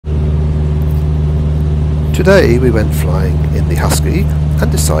Today we went flying in the Husky and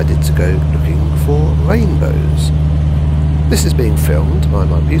decided to go looking for rainbows. This is being filmed by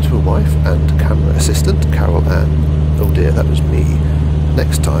my beautiful wife and camera assistant, Carol Ann. Oh dear, that was me.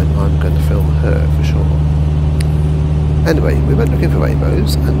 Next time I'm going to film her for sure. Anyway, we went looking for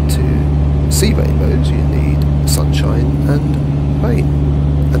rainbows, and to see rainbows you need sunshine and rain.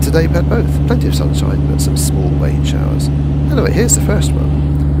 And today we had both. Plenty of sunshine, but some small rain showers. Anyway, here's the first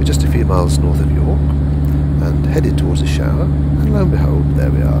one. We're just a few miles north of York and headed towards a shower, and lo and behold, there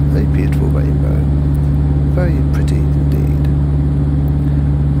we are, a beautiful rainbow. Very pretty indeed.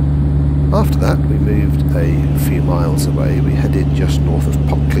 After that we moved a few miles away. We headed just north of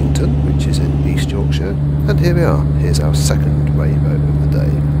Pocklington, which is in East Yorkshire, and here we are. Here's our second rainbow of the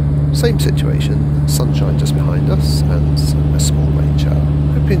day. Same situation, sunshine just behind us and a small rain shower.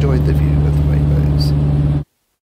 Hope you enjoyed the view of the